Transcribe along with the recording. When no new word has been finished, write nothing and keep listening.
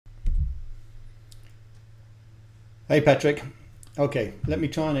Hey Patrick. Okay, let me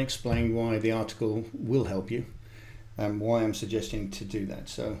try and explain why the article will help you and why I'm suggesting to do that.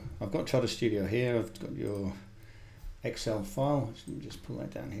 So I've got Trotter Studio here, I've got your Excel file. Let me just pull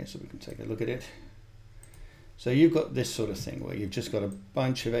that down here so we can take a look at it. So you've got this sort of thing where you've just got a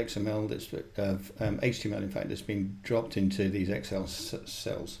bunch of XML HTML in fact that's been dropped into these Excel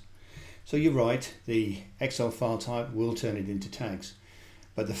cells. So you're right, the Excel file type will turn it into tags,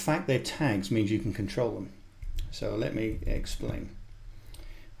 but the fact they're tags means you can control them. So let me explain.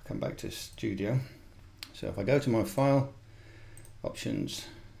 I'll come back to Studio. So if I go to my file, options,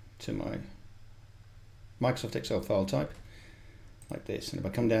 to my Microsoft Excel file type, like this, and if I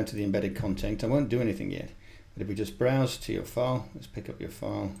come down to the embedded content, I won't do anything yet, but if we just browse to your file, let's pick up your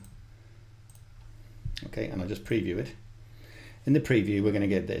file, okay, and I'll just preview it. In the preview we're going to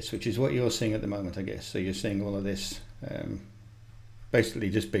get this, which is what you're seeing at the moment, I guess. So you're seeing all of this, basically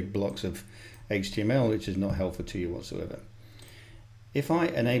just big blocks of HTML, which is not helpful to you whatsoever. If I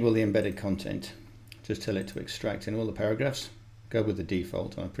enable the embedded content, just tell it to extract in all the paragraphs, go with the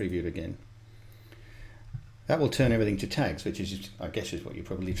default, and I'll preview it again. That will turn everything to tags, which is, I guess, is what you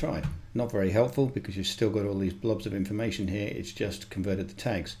probably tried. Not very helpful because you've still got all these blobs of information here. It's just converted to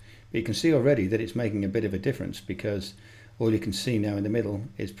tags. But you can see already that it's making a bit of a difference because all you can see now in the middle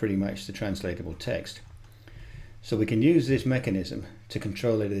is pretty much the translatable text. So we can use this mechanism to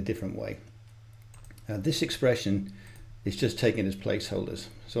control it a different way. Now this expression is just taken as placeholders,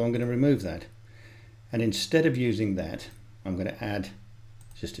 so I'm going to remove that, and instead of using that I'm going to add,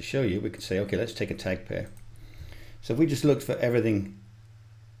 just to show you, we could say, okay, let's take a tag pair. So if we just looked for everything,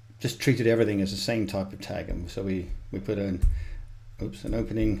 just treated everything as the same type of tag, and so we put an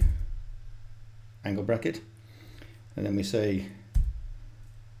opening angle bracket, and then we say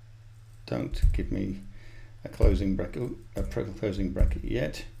don't give me a closing bracket, closing bracket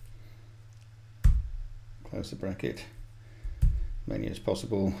yet. Close the bracket, many as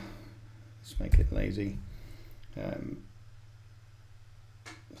possible. Let's make it lazy. I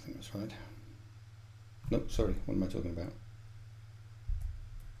think that's right. No, sorry, what am I talking about?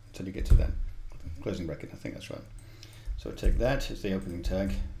 Until you get to that. Closing bracket, I think that's right. So I take that as the opening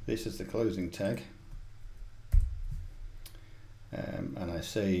tag. This is the closing tag. And I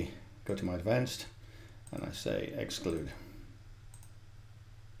say, go to my advanced, and I say exclude.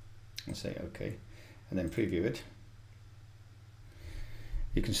 And say OK. And then preview it.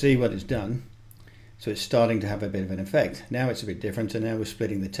 You can see what it's done. So it's starting to have a bit of an effect. Now it's a bit different, and now we're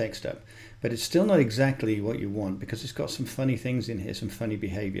splitting the text up. But it's still not exactly what you want because it's got some funny things in here, some funny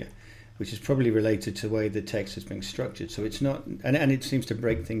behavior, which is probably related to the way the text is being structured. So it's not, and it seems to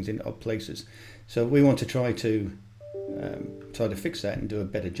break things in odd places. So we want to try to fix that and do a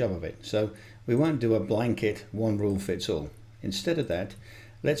better job of it. So we won't do a blanket one rule fits all. Instead of that,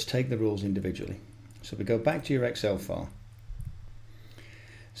 let's take the rules individually. So we go back to your Excel file.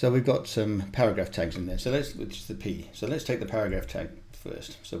 So we've got some paragraph tags in there. So which is the P. So let's take the paragraph tag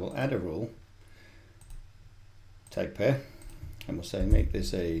first. So we'll add a rule, tag pair, and we'll say make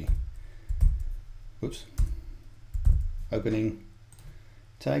this a opening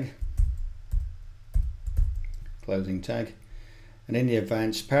tag, closing tag. And in the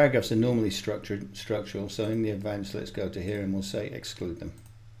advanced, paragraphs are normally structural. So in the advanced, let's go to here and we'll say exclude them.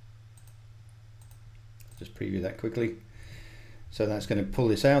 Just preview that quickly. So that's going to pull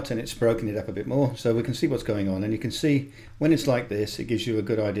this out, and it's broken it up a bit more so we can see what's going on. And you can see when it's like this, it gives you a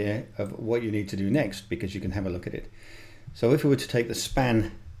good idea of what you need to do next because you can have a look at it. So if we were to take the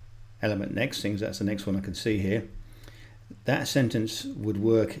span element next, that's the next one I can see here, that sentence would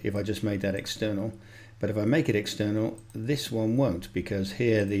work if I just made that external. But if I make it external, this one won't, because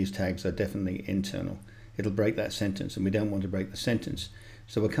here these tags are definitely internal. It'll break that sentence, and we don't want to break the sentence.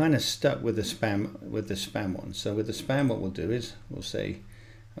 So we're kind of stuck with the spam one. So with the spam, what we'll do is we'll say,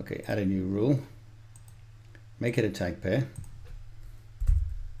 okay, add a new rule, make it a tag pair,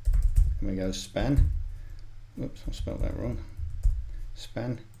 and we go span. Oops, I spelled that wrong.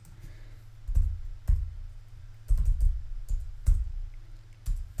 Span.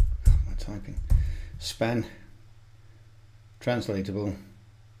 What am I typing? Span, translatable,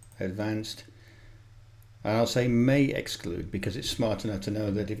 advanced. And I'll say may exclude because it's smart enough to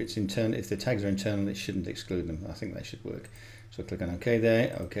know that if it's internal, if the tags are internal, it shouldn't exclude them. I think that should work. So click on OK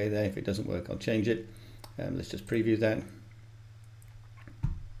there, OK there. If it doesn't work, I'll change it. Let's just preview that.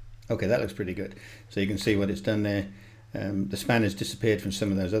 Okay, that looks pretty good. So you can see what it's done there. The span has disappeared from some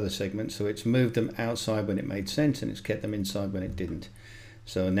of those other segments, so it's moved them outside when it made sense, and it's kept them inside when it didn't.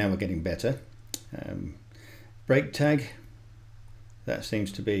 So now we're getting better. Break tag, that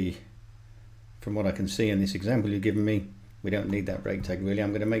seems to be, from what I can see in this example you've given me, we don't need that break tag really.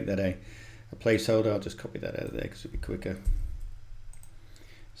 I'm going to make that a a placeholder. I'll just copy that out of there because it'll be quicker.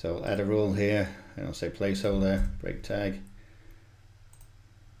 So I'll add a rule here and I'll say placeholder, break tag.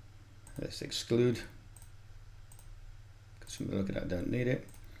 Let's exclude, because from the look at it I don't need it.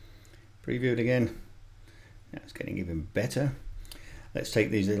 Preview it again. Now it's getting even better. Let's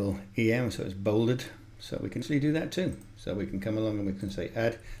take these little EM so it's bolded, so we can actually do that too. So we can come along and we can say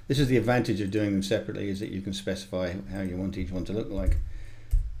add. This is the advantage of doing them separately, is that you can specify how you want each one to look like.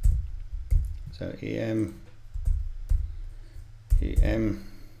 So EM,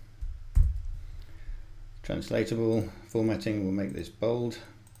 translatable, formatting, we'll make this bold.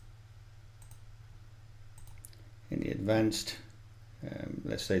 In the advanced,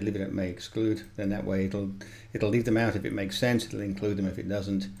 let's say leave it at may exclude, then that way it'll leave them out if it makes sense, it'll include them if it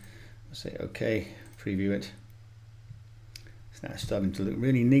doesn't. I'll say okay, preview it. It's now starting to look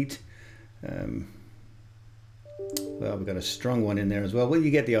really neat. Well, we've got a strong one in there as well. Well, you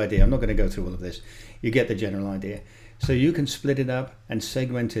get the idea. I'm not going to go through all of this. You get the general idea. So you can split it up and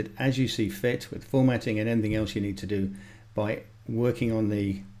segment it as you see fit, with formatting and anything else you need to do by working on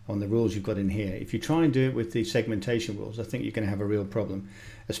the rules you've got in here. If you try and do it with the segmentation rules, I think you're going to have a real problem,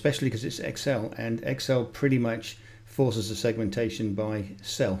 especially because it's Excel, and Excel pretty much forces the segmentation by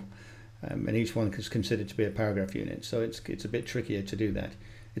cell, and each one is considered to be a paragraph unit, so it's a bit trickier to do that.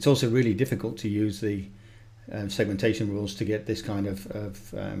 It's also really difficult to use the segmentation rules to get this kind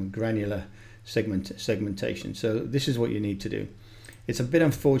of granular segmentation. So this is what you need to do. It's a bit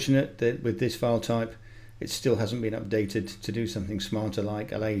unfortunate that with this file type it still hasn't been updated to do something smarter,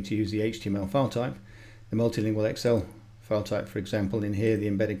 like allow you to use the HTML file type, the multilingual Excel file type, for example. In here, the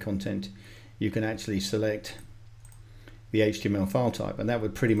embedded content, you can actually select the HTML file type, and that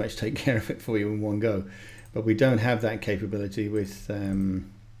would pretty much take care of it for you in one go. But we don't have that capability with the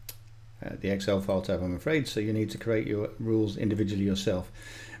Excel file type, I'm afraid, so you need to create your rules individually yourself.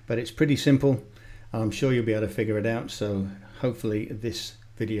 But it's pretty simple. I'm sure you'll be able to figure it out, so hopefully this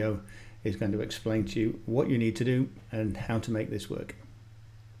video is going to explain to you what you need to do and how to make this work.